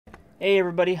Hey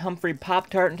everybody, Humphrey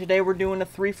Pop-Tart, and today we're doing a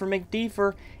 3 for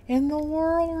McDeefer in the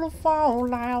world of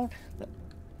Fallout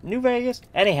New Vegas.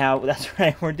 Anyhow, that's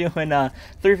right, we're doing 3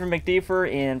 for McDeefer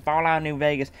in Fallout New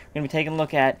Vegas. We're going to be taking a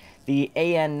look at the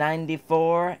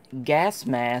AN-94 gas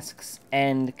masks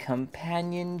and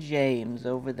Companion James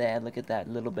over there. Look at that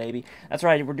little baby. That's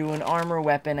right, we're doing armor,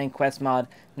 weapon, and quest mod.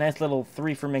 Nice little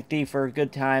 3 for McDeefer,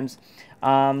 good times.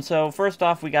 So first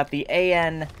off, we got the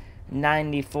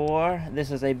AN-94.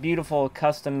 This is a beautiful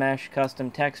custom mesh, custom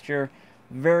texture.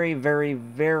 Very, very,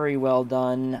 very well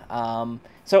done.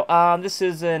 This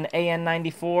is an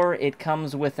AN-94. It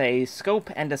comes with a scope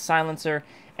and a silencer,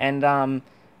 and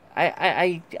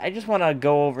I just want to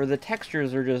go over the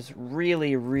textures. Are just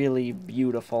really, really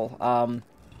beautiful. I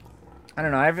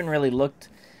don't know. I haven't really looked.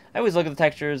 I always look at the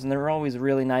textures, and they're always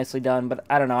really nicely done. But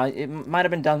I don't know. It might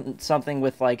have been done something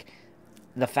with like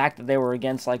the fact that they were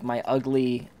against like my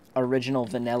ugly original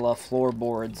vanilla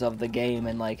floorboards of the game,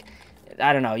 and like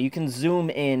I don't know, you can zoom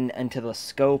in into the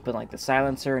scope and like the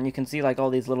silencer, and you can see like all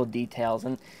these little details,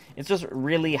 and it's just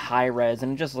really high res,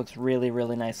 and it just looks really,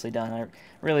 really nicely done. I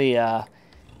really I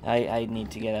need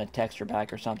to get a texture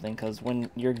pack or something, because when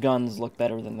your guns look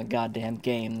better than the goddamn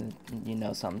game, you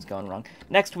know something's going wrong.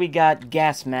 Next we got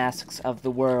gas masks of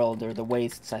the world, or the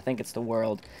wastes. I think it's the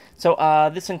world. So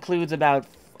this includes about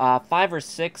 5 or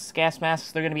 6 gas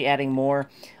masks. They're going to be adding more.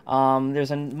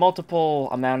 There's a multiple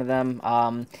amount of them.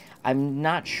 I'm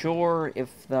not sure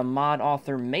if the mod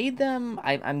author made them.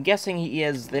 I'm guessing he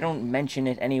is. They don't mention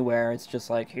it anywhere. It's just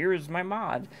like, here's my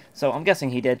mod. So I'm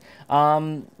guessing he did.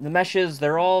 The meshes,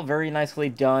 they're all very nicely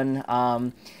done.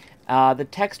 The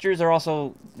textures are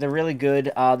also, they're really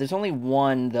good. There's only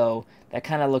one, though, that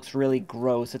kind of looks really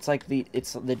gross. It's like the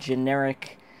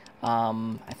generic...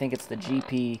 I think it's the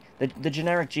GP, the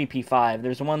generic GP5.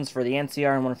 There's ones for the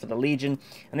NCR and one for the Legion.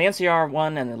 And the NCR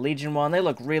one and the Legion one, they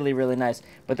look really, really nice.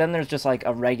 But then there's just like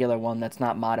a regular one that's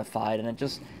not modified, and it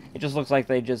just looks like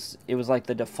it was like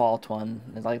the default one.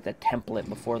 It's like the template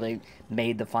before they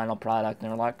made the final product.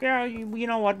 And they're like, yeah, you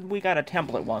know what, we got a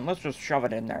template one. Let's just shove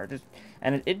it in there.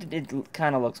 And it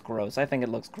kind of looks gross. I think it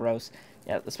looks gross.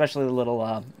 Yeah, especially the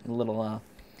little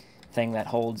thing that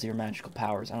holds your magical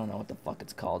powers. I don't know what the fuck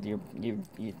it's called.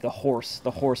 The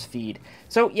horse feed.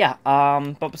 So yeah,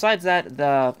 but besides that,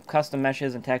 the custom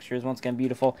meshes and textures, once again,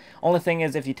 beautiful. Only thing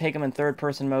is, if you take them in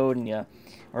third-person mode and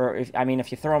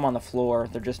if you throw them on the floor,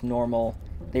 they're just normal.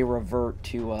 They revert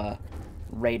to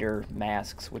Raider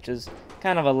masks, which is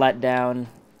kind of a letdown,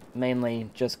 mainly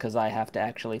just because I have to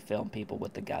actually film people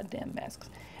with the goddamn masks.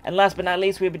 And last but not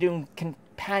least, we'll be doing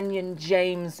Companion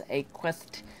James, a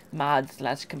quest mod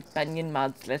 / companion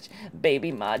mod / baby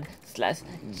mod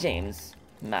 / James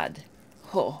mod.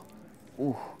 Oh,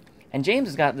 ooh. And James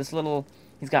has got this little,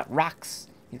 he's got rocks.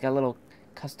 He's got a little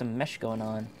custom mesh going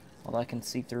on. Although I can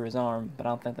see through his arm, but I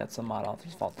don't think that's the mod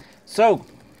author's fault. So,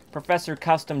 Professor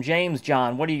Custom James,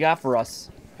 John, what do you got for us?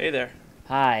 Hey there.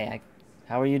 Hi,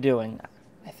 how are you doing?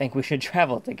 I think we should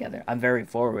travel together. I'm very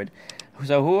forward.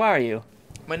 So, who are you?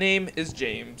 My name is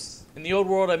James. In the old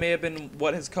world, I may have been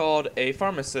what is called a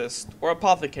pharmacist, or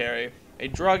apothecary, a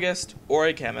druggist, or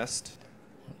a chemist.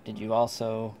 Did you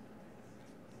also...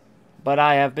 But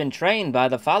I have been trained by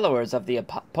the followers of the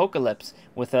apocalypse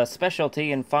with a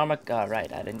specialty in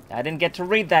right, I didn't get to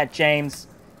read that, James.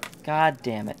 God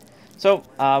damn it. So,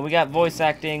 we got voice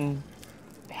acting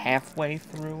halfway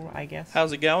through, I guess.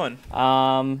 How's it going?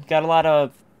 Got a lot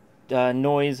of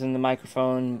noise in the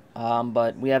microphone,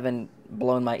 but we haven't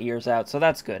blown my ears out, so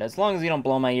that's good. As long as you don't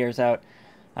blow my ears out,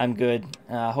 I'm good.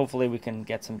 Hopefully we can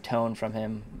get some tone from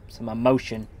him, some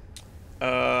emotion.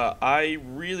 I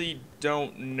really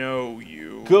don't know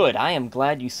you. Good, I am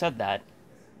glad you said that.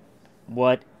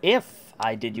 What if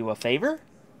I did you a favor?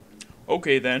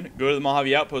 Okay then, go to the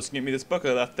Mojave Outpost and get me this book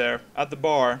I left there, at the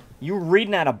bar. You were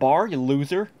reading at a bar, you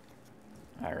loser?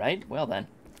 Alright, well then.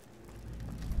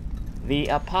 The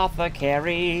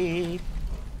Apothecary.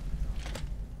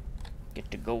 Get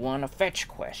to go on a fetch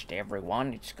quest,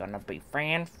 everyone. It's gonna be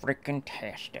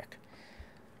fan-frickin-tastic.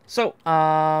 So,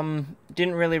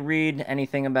 didn't really read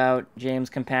anything about James'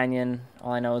 companion.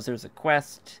 All I know is there's a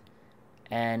quest,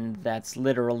 and that's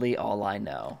literally all I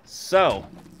know. So,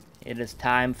 it is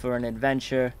time for an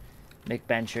adventure.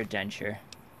 McBenture denture.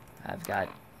 I've got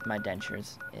my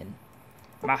dentures in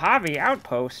Mojave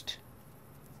Outpost.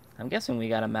 I'm guessing we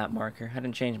got a map marker. I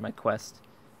didn't change my quest.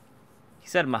 He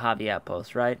said Mojave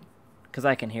Outpost, right? Because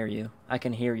I can hear you. I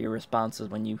can hear your responses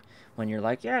when you're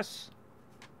like, yes.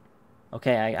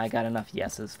 Okay, I got enough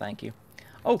yeses, thank you.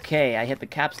 Okay, I hit the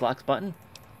caps lock button.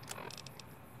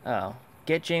 Oh.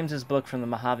 Get James's book from the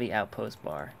Mojave Outpost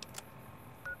bar.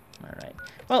 Alright.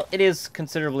 Well, it is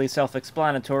considerably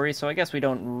self-explanatory, so I guess we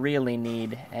don't really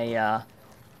need a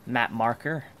map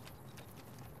marker.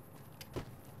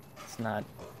 It's not...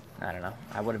 I don't know.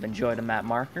 I would have enjoyed a map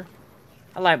marker.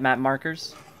 I like map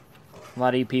markers. A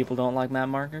lot of you people don't like map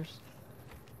markers.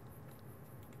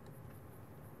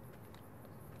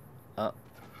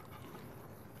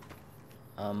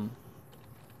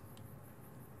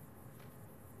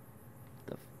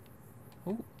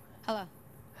 Ooh. Hello.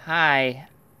 Hi.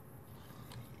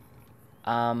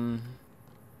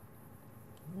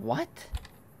 What?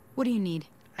 What do you need?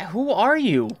 Who are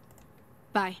you?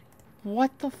 Bye.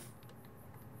 What the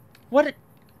What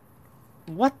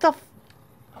the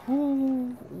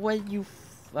Who... What you...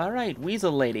 Alright,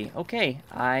 Weasel Lady. Okay,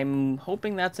 I'm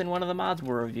hoping that's in one of the mods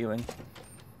we're reviewing.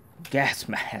 Gas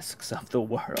masks of the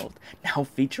world, now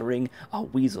featuring a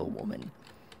weasel woman.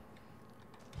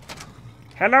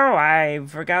 Hello, I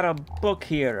forgot a book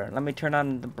here. Let me turn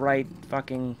on the bright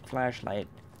fucking flashlight.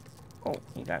 Oh,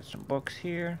 you got some books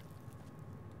here.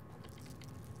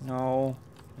 No,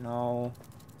 no,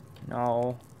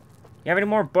 no. You have any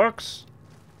more books?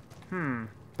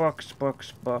 Books,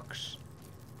 books, books.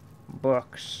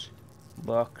 Books.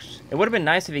 Books. It would have been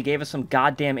nice if he gave us some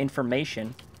goddamn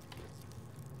information.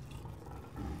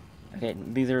 Okay,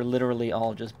 these are literally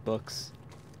all just books.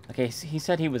 Okay, so he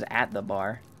said he was at the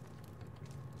bar.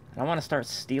 I don't want to start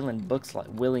stealing books like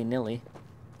willy-nilly.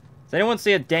 Does anyone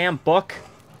see a damn book?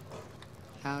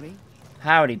 Howdy.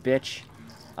 Howdy, bitch.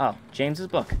 Oh, James's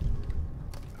book.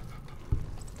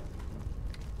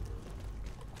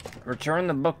 Return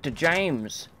the book to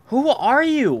James. Who are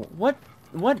you? What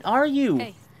are you?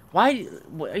 Hey. Why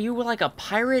are you like a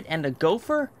pirate and a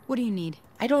gopher? What do you need?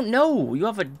 I don't know. You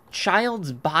have a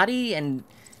child's body and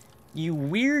you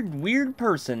weird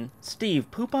person.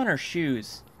 Steve, poop on her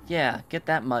shoes. Yeah, get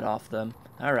that mud off them.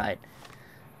 Alright.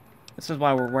 This is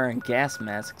why we're wearing gas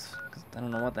masks. 'Cause I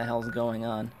don't know what the hell's going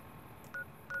on.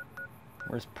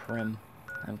 Where's Prim?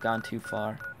 I've gone too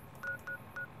far.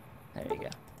 There you go.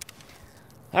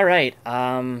 Alright,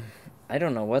 I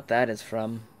don't know what that is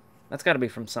from. That's gotta be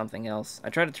from something else. I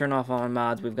try to turn off all my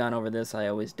mods. We've gone over this. I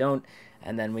always don't.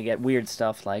 And then we get weird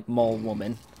stuff like Mole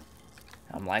Woman.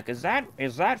 I'm like, is that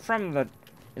from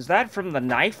the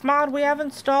knife mod we have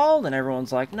installed? And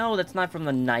everyone's like, no, that's not from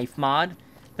the knife mod.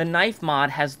 The knife mod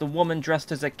has the woman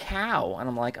dressed as a cow. And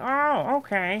I'm like, oh,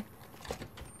 okay.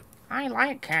 I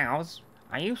like cows.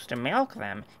 I used to milk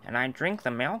them, and I'd drink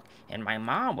the milk, and my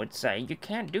mom would say, you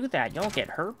can't do that, you'll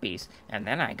get herpes. And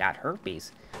then I got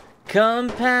herpes.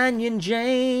 Companion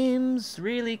James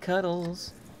really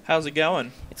cuddles. How's it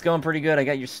going? It's going pretty good. I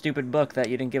got your stupid book that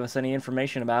you didn't give us any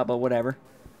information about, but whatever.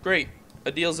 Great.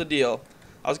 A deal's a deal.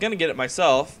 I was gonna get it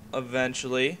myself,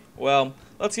 eventually. Well,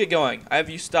 let's get going. I have a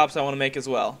few stops I want to make as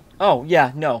well. Oh,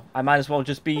 yeah, no. I might as well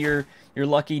just be your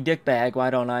lucky dickbag,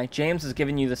 why don't I? James has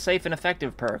given you the safe and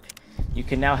effective perk. You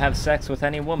can now have sex with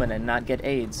any woman and not get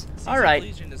AIDS. Alright.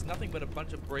 Legion is nothing but a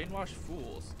bunch of brainwashed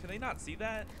fools. Can they not see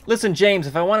that? Listen, James,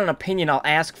 if I want an opinion, I'll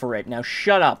ask for it. Now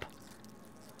shut up.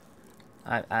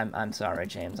 I'm sorry,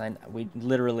 James. We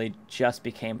literally just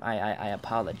became... I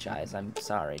apologize. I'm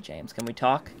sorry, James. Can we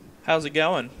talk? How's it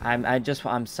going?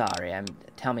 I'm sorry.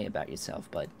 Tell me about yourself,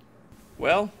 bud.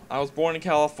 Well, I was born in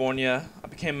California. I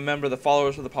became a member of the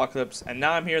Followers of the Apocalypse, and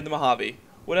now I'm here in the Mojave.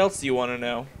 What else do you want to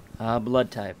know? Blood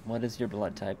type. What is your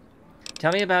blood type?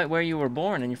 Tell me about where you were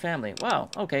born and your family. Wow,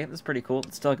 okay, that's pretty cool.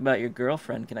 Let's talk about your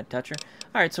girlfriend. Can I touch her?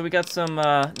 Alright, so we got some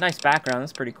nice background.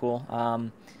 That's pretty cool.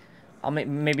 I'll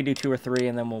maybe do 2 or 3,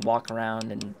 and then we'll walk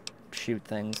around and shoot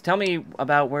things. Tell me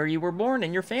about where you were born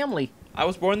and your family. I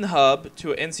was born in the hub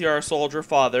to an NCR soldier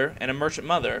father and a merchant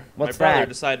mother. What's My brother that?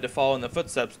 decided to follow in the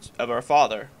footsteps of our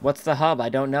father. What's the hub? I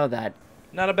don't know that.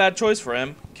 Not a bad choice for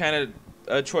him. Kind of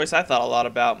a choice I thought a lot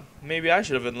about. Maybe I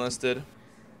should have enlisted.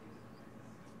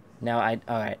 Now,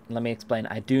 alright, let me explain.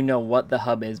 I do know what the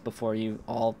hub is before you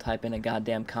all type in a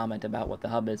goddamn comment about what the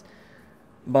hub is.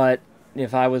 But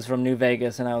if I was from New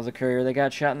Vegas and I was a courier that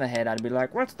got shot in the head, I'd be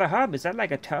like, what's the hub? Is that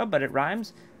like a tub, but it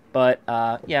rhymes? But,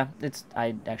 yeah,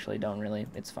 I actually don't really.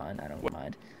 It's fine. I don't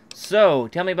mind. So,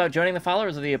 tell me about joining the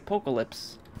Followers of the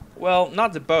Apocalypse. Well,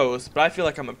 not to boast, but I feel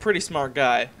like I'm a pretty smart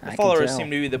guy. The I can followers tell.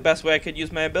 seem to be the best way I could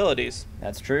use my abilities.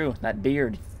 That's true. That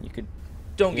beard, you could...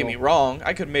 Don't get me wrong,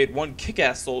 I could have made one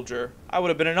kick-ass soldier. I would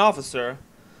have been an officer.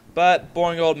 But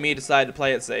boring old me decided to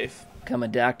play it safe. Become a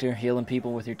doctor, healing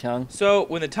people with your tongue. So,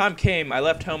 when the time came, I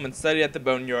left home and studied at the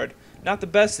Boneyard. Not the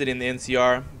best city in the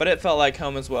NCR, but it felt like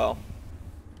home as well.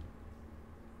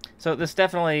 So this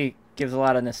definitely gives a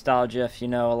lot of nostalgia if you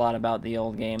know a lot about the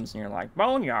old games and you're like,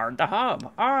 Boneyard, the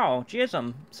hub, oh,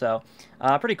 jism. So,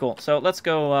 pretty cool. So let's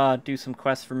go do some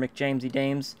quests for McJamesy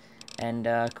Dames. And,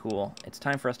 cool. It's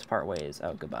time for us to part ways.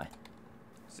 Oh, goodbye.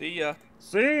 See ya.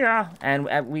 See ya! And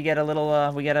we get a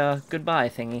little, we get a goodbye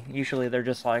thingy. Usually they're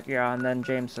just like, yeah, and then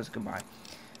James says goodbye.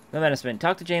 No medicine.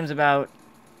 Talk to James about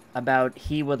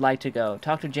he would like to go.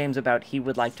 Talk to James about he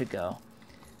would like to go.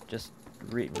 Just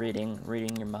reading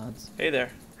your mods. Hey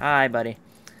there. Hi, buddy.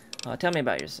 Tell me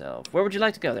about yourself. Where would you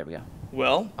like to go? There we go.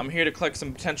 Well, I'm here to collect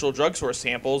some potential drug source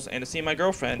samples and to see my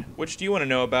girlfriend. Which do you want to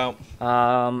know about?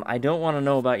 I don't want to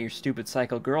know about your stupid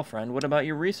psycho girlfriend. What about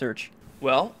your research?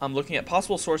 Well, I'm looking at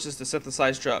possible sources to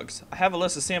synthesize drugs. I have a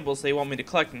list of samples they want me to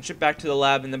collect and ship back to the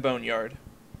lab in the boneyard.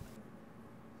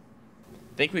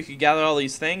 Think we could gather all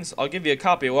these things? I'll give you a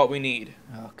copy of what we need.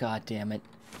 Oh, god damn it.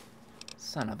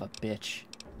 Son of a bitch.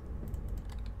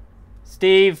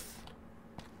 Steve!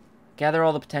 Gather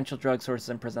all the potential drug sources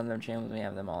and present them to James. We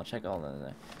have them all. Check all of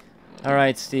them.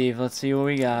 Alright, Steve. Let's see what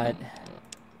we got.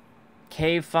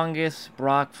 Cave fungus,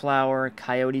 Brock flower,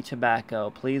 coyote tobacco.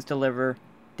 Please deliver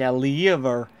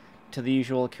to the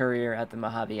usual courier at the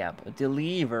Mojave App.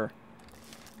 Deliver.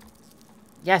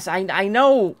 Yes, I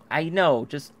know. I know.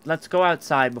 Just let's go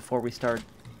outside before we start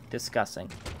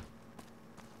discussing.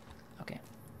 Okay.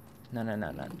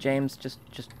 No. James, just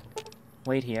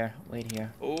wait here. Wait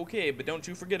here. Okay, but don't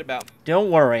you forget about...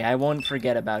 Don't worry, I won't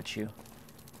forget about you.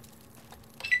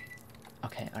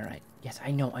 Okay, alright. Yes, I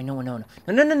know.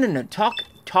 No.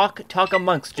 Talk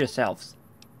amongst yourselves.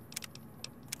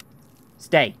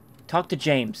 Stay. Talk to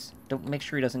James. Don't make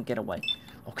sure he doesn't get away.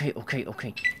 Okay.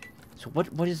 So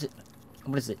what is it?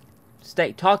 What is it?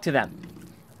 Stay. Talk to them.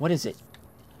 What is it?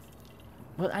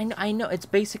 Well, I know. It's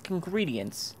basic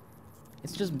ingredients.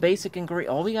 It's just basic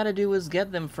ingredients. All we gotta do is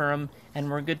get them for him, and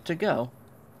we're good to go.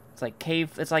 It's like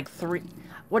cave. It's like 3.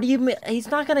 What do you mean? He's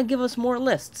not gonna give us more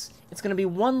lists. It's gonna be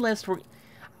one list.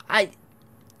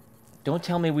 Don't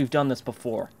tell me we've done this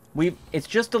before. It's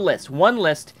just a list. One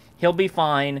list. He'll be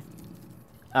fine.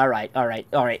 All right.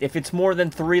 If it's more than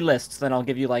 3 lists, then I'll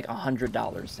give you like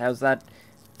 $100. How's that?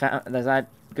 Is that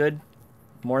good?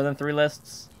 More than 3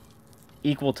 lists?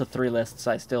 Equal to 3 lists,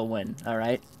 I still win. All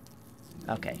right.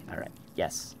 Okay. All right.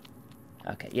 Yes.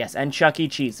 Okay. Yes. And Chuck E.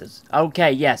 Cheese's.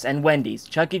 Okay. Yes. And Wendy's.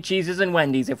 Chuck E. Cheese's and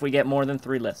Wendy's if we get more than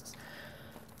 3 lists.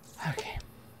 Okay.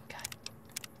 God.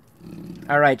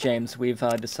 All right, James. We've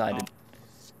decided.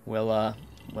 We'll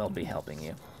be helping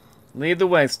you. Lead the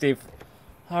way, Steve.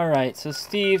 Alright, so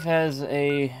Steve has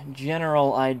a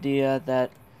general idea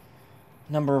that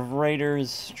number of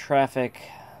raiders, traffic,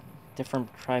 different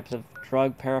types of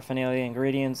drug paraphernalia,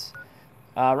 ingredients,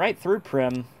 right through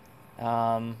Prim.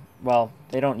 Well,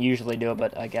 they don't usually do it,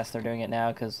 but I guess they're doing it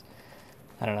now because,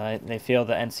 I don't know, they feel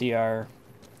the NCR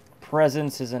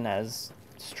presence isn't as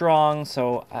strong,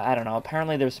 so I don't know.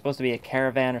 Apparently there's supposed to be a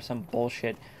caravan or some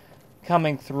bullshit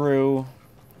coming through,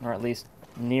 or at least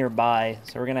nearby,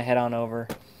 so we're gonna head on over.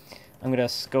 I'm gonna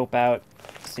scope out,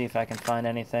 see if I can find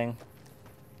anything,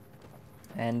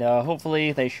 and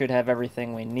hopefully they should have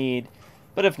everything we need,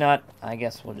 but if not, I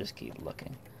guess we'll just keep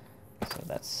looking. So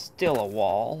that's still a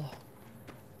wall.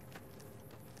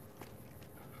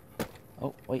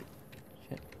 Oh, wait,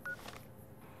 shit.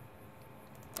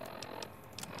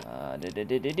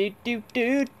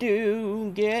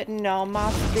 Getting on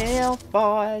my stealth,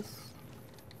 boys.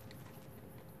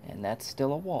 And that's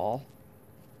still a wall.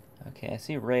 Okay, I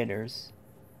see raiders.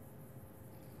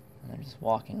 And they're just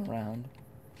walking around.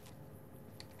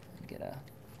 Get a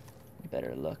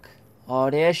better look. Oh,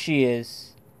 there she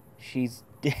is. She's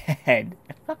dead.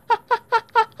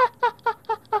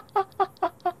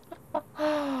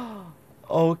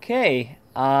 Okay.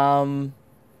 I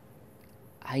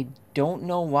don't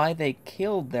know why they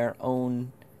killed their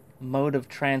own mode of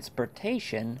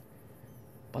transportation,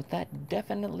 but that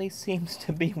definitely seems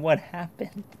to be what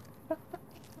happened.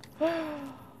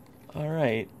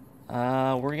 Alright.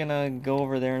 We're gonna go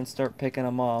over there and start picking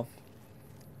them off.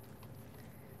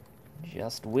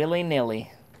 Just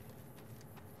willy-nilly.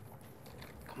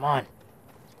 Come on.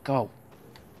 Go.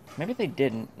 Maybe they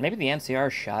didn't. Maybe the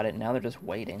NCR shot it, and now they're just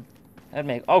waiting. That'd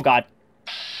make... Oh, God.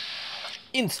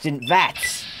 Instant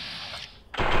VATS!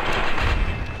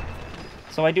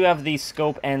 So I do have the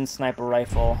scope and sniper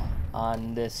rifle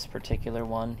on this particular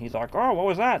one. He's like, oh, what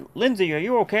was that? Lindsay, are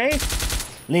you okay?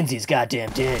 Lindsay's goddamn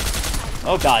dead.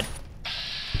 Oh, God.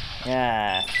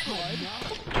 Yeah.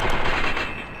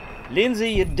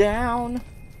 Lindsay, you're down.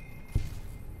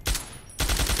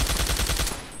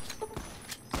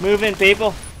 Move in,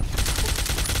 people.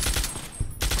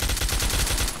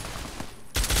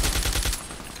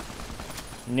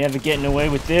 Never getting away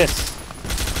with this.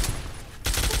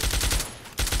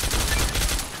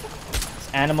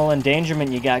 It's animal endangerment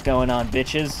you got going on,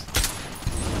 bitches.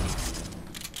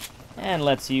 And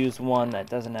let's use one that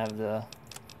doesn't have the...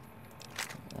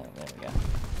 Oh, there we go.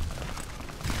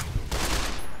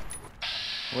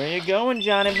 Where you going,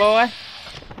 Johnny boy?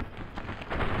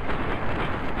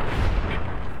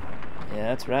 Yeah,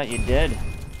 that's right, you did.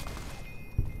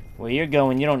 Where you're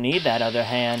going, you don't need that other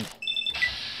hand.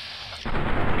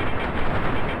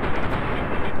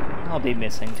 I'll be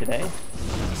missing today.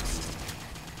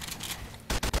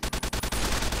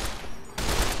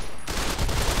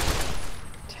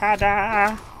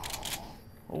 Ta-da!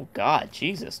 Oh God,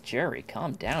 Jesus, Jerry,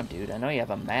 calm down, dude. I know you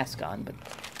have a mask on, but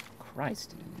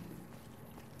Christ.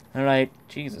 Alright,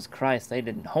 Jesus Christ, they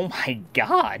didn't... Oh my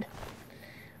God!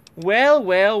 Well,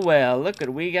 well, well, look what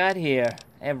we got here.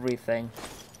 Everything.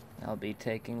 I'll be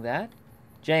taking that.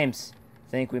 James,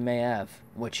 think we may have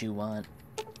what you want.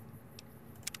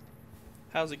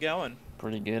 How's it going?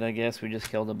 Pretty good, I guess. We just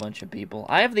killed a bunch of people.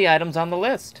 I have the items on the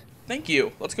list. Thank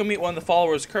you. Let's go meet one of the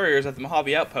followers' couriers at the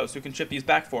Mojave Outpost who can ship these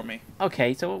back for me.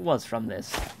 Okay, so it was from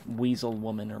this weasel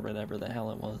woman or whatever the hell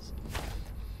it was.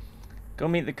 Go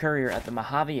meet the courier at the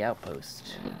Mojave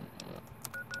Outpost.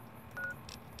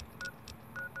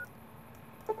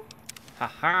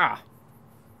 Haha!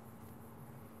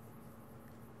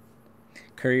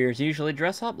 Couriers usually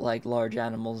dress up like large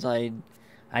animals. I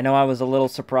know I was a little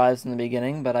surprised in the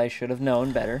beginning, but I should have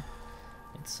known better.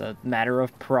 It's a matter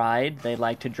of pride. They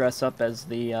like to dress up as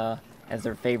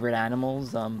their favorite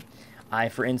animals. I,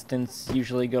 for instance,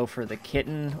 usually go for the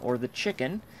kitten or the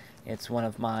chicken. It's one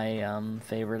of my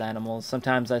favorite animals.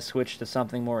 Sometimes I switch to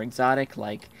something more exotic,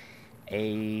 like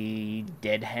a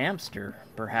dead hamster,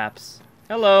 perhaps.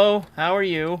 Hello, how are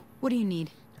you? What do you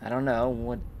need? I don't know.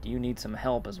 What you need some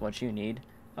help is what you need.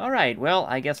 Alright, well,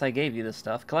 I guess I gave you this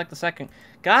stuff. Collect the second...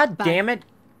 God Bye. damn it!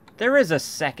 There is a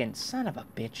second. Son of a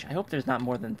bitch. I hope there's not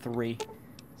more than 3.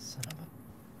 Son of a...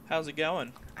 How's it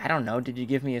going? I don't know. Did you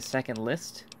give me a second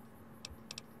list?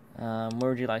 Where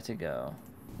would you like to go?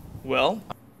 Well,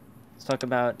 Let's talk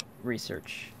about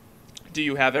research. do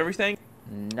you have everything?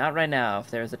 Not right now.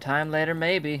 If there's a time later,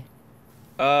 maybe.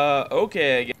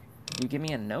 Okay, I guess. Can you give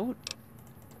me a note?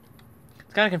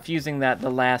 It's kind of confusing that the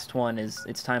last one is,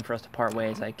 it's time for us to part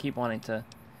ways. I keep wanting to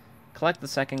collect the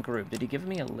second group. Did he give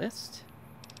me a list?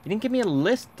 You didn't give me a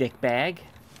list, dickbag.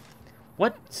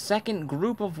 What second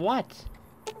group of what?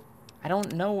 I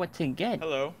don't know what to get.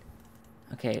 Hello.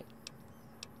 Okay.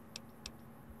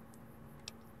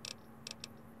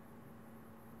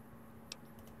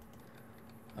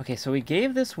 Okay, so we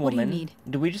gave this What do you woman... need?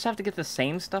 Do we just have to get the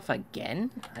same stuff again?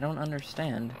 I don't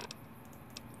understand.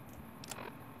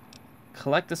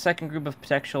 Collect the second group of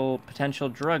potential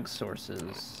drug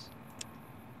sources.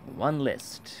 One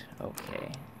list.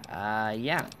 Okay.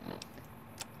 Yeah.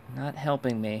 Not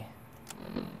helping me.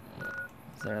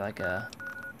 Is there like a...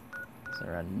 Is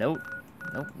there a note?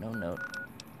 Nope, no note.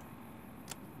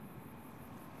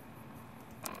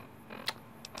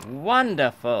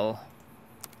 Wonderful!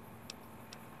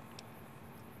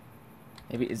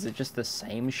 Maybe, is it just the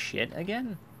same shit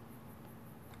again?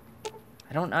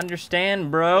 I don't understand,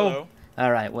 bro. Hello.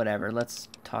 Alright, whatever. Let's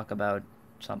talk about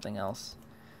something else.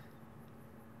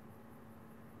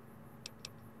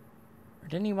 Or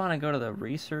didn't you want to go to the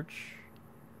research?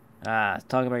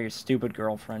 Talk about your stupid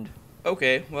girlfriend.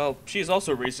 Okay, well, she's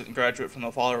also a recent graduate from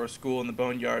the follower school in the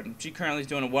Boneyard, and she currently is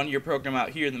doing a one-year program out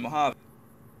here in the Mojave.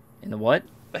 In the what?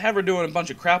 They have her doing a bunch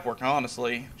of crap work,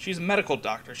 honestly. She's a medical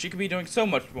doctor. She could be doing so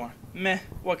much more. Meh,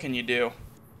 what can you do?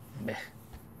 Meh.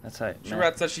 That's how... She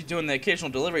writes that she's doing the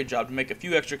occasional delivery job to make a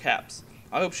few extra caps.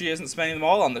 I hope she isn't spending them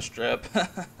all on this trip.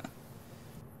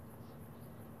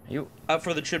 You... Up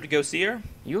for the trip to go see her?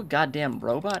 You a goddamn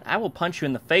robot? I will punch you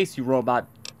in the face, you robot.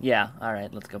 Yeah,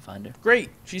 alright, let's go find her. Great.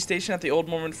 She's stationed at the Old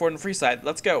Mormon Fort in Freeside.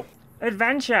 Let's go.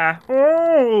 Adventure!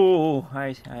 Oh!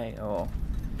 Oh.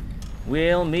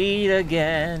 We'll meet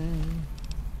again.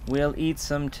 We'll eat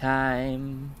some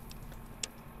time.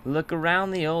 Look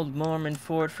around the Old Mormon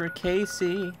Fort for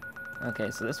Casey. Okay,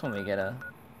 so this one we get a...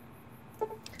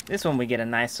 This one we get a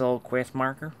nice old quest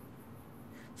marker.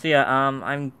 So yeah,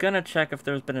 I'm gonna check if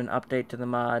there's been an update to the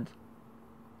mod.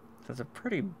 That's a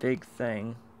pretty big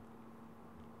thing.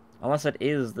 Unless it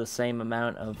is the same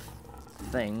amount of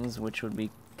things, which would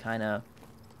be kinda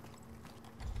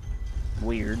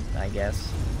weird, I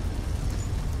guess.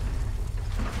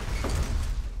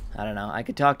 I don't know. I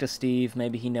could talk to Steve.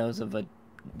 Maybe he knows of a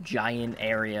giant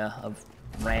area of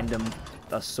random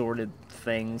assorted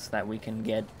things that we can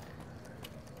get.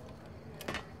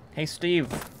 Hey, Steve,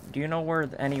 do you know where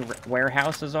any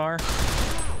warehouses are?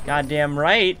 Goddamn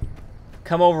right.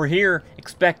 Come over here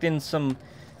expecting some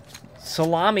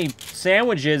salami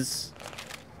sandwiches.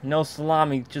 No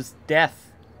salami, just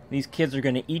death. These kids are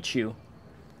gonna eat you.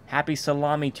 Happy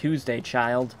Salami Tuesday,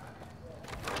 child.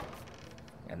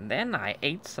 And then I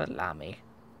ate salami.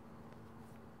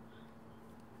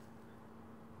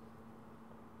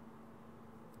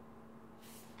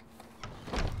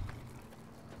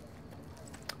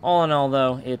 All in all,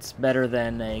 though, it's better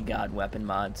than a God Weapon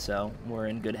mod, so we're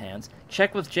in good hands.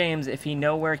 Check with James if he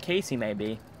know where Casey may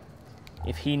be.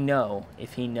 If he know.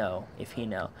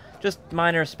 Just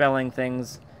minor spelling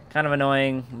things. Kind of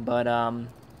annoying, but,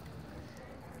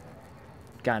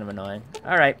 kind of annoying.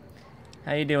 Alright.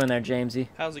 How you doing there, Jamesy?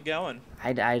 How's it going?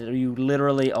 You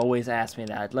literally always ask me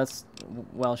that.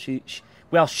 Well,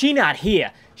 she not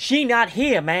here. She not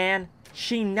here, man.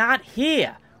 She not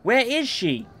here. Where is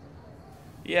she?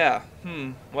 Yeah,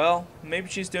 well, maybe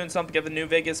she's doing something at the New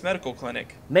Vegas Medical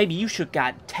Clinic. Maybe you should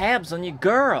got tabs on your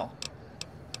girl.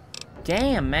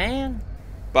 Damn, man.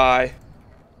 Bye.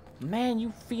 Man,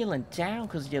 you feeling down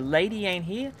because your lady ain't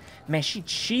here? Man, she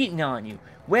cheating on you.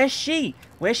 Where's she?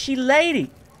 Where's she, lady?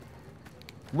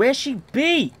 Where she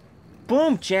be?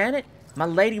 Boom, Janet. My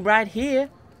lady right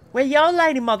here. Where your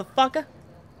lady, motherfucker?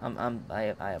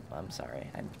 I'm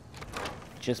sorry. I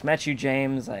just met you,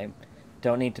 James. I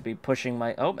don't need to be pushing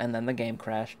my... Oh, and then the game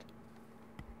crashed.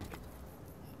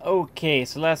 Okay,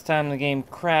 so last time the game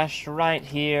crashed right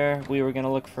here. We were going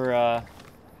to look for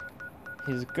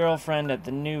his girlfriend at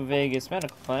the New Vegas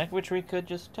Medical Clinic, which we could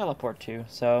just teleport to.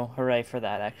 So, hooray for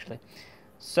that, actually.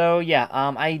 So, yeah,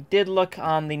 I did look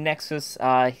on the Nexus.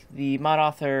 The mod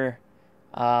author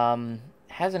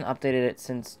hasn't updated it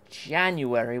since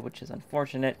January, which is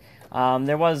unfortunate.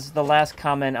 There was the last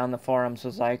comment on the forums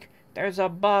was like, there's a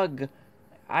bug.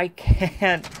 I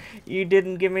can't. You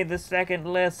didn't give me the second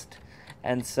list.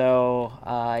 And so,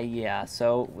 yeah,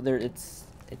 so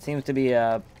it seems to be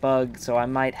a bug, so I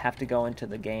might have to go into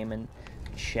the game and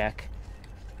check.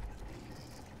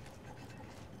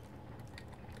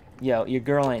 Yo, your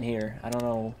girl ain't here. I don't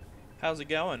know. How's it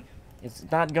going? It's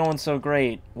not going so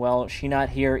great. Well, she not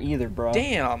here either, bro.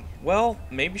 Damn. Well,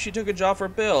 maybe she took a job for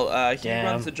Bill. He Damn.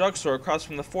 runs the drugstore across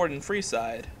from the Ford and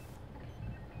Freeside.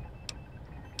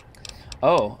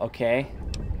 Oh, okay.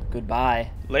 Goodbye.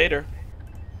 Later.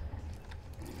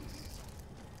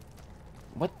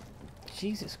 What?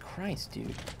 Jesus Christ,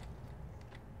 dude.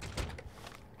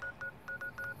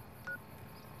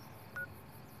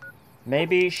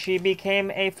 Maybe she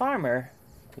became a farmer.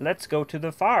 Let's go to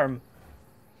the farm.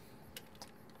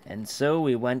 And so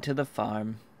we went to the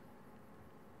farm.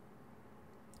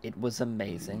 It was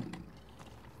amazing.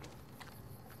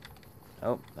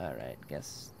 Oh, alright,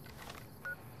 guess.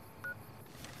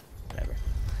 Whatever.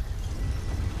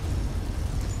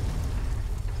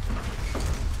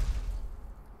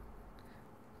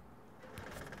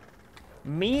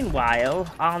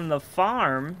 Meanwhile, on the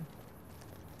farm...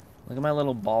 Look at my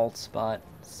little bald spot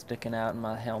sticking out in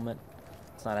my helmet.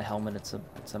 It's not a helmet,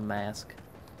 it's a mask.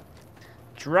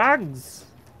 Drugs!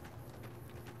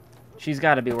 She's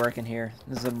got to be working here.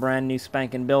 This is a brand new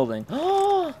spanking building.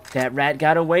 Oh, that rat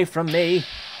got away from me.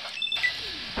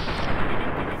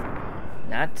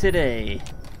 Not today,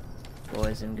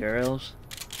 boys and girls.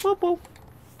 Whoop whoop.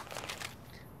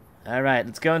 Alright,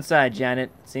 let's go inside,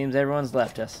 Janet. Seems everyone's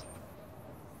left us.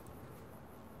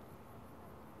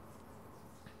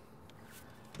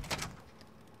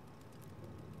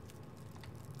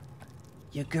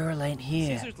 Your girl ain't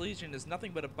here. Caesar's Legion is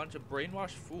nothing but a bunch of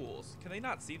brainwashed fools. Can they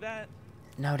not see that?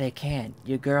 No, they can't.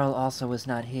 Your girl also is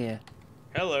not here.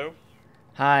 Hello.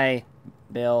 Hi,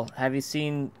 Bill. Have you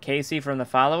seen Casey from the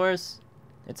Followers?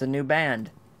 It's a new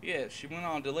band. Yeah, she went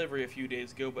on delivery a few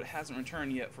days ago, but hasn't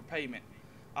returned yet for payment.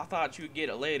 I thought you would get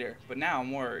it later, but now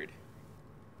I'm worried.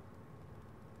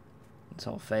 His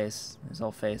whole face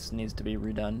needs to be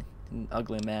redone. An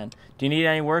ugly man. Do you need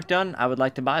any work done? I would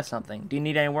like to buy something. Do you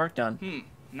need any work done?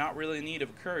 Not really in need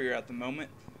of a courier at the moment.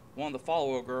 One of the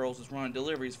follower girls is running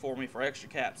deliveries for me for extra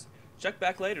caps. Check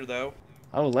back later, though.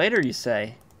 Oh, later, you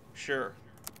say? Sure.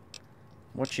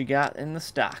 What you got in the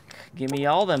stock? Give me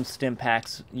all them stim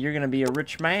packs. You're gonna be a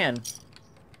rich man.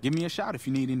 Give me a shot if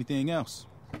you need anything else.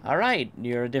 Alright,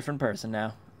 you're a different person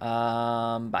now.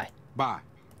 Bye. Bye.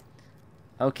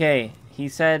 Okay, he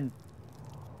said...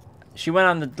 She went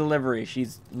on the delivery.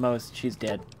 She's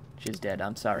dead. She's dead.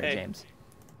 I'm sorry, Hey. James.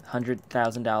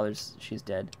 $100,000. She's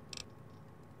dead.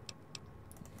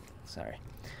 Sorry.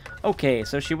 Okay,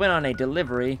 so she went on a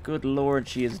delivery. Good lord,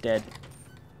 she is dead.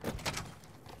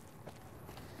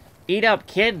 Eat up,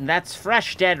 kid. That's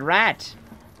fresh dead rat.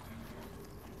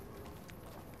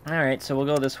 Alright, so we'll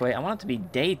go this way. I want it to be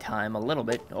daytime a little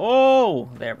bit. Oh,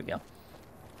 there we go.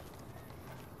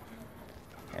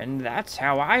 And that's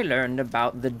how I learned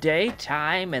about the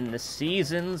daytime and the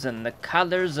seasons and the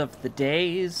colors of the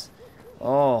days.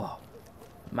 Oh,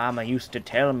 Mama used to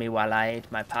tell me while I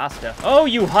ate my pasta. Oh,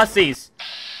 you hussies!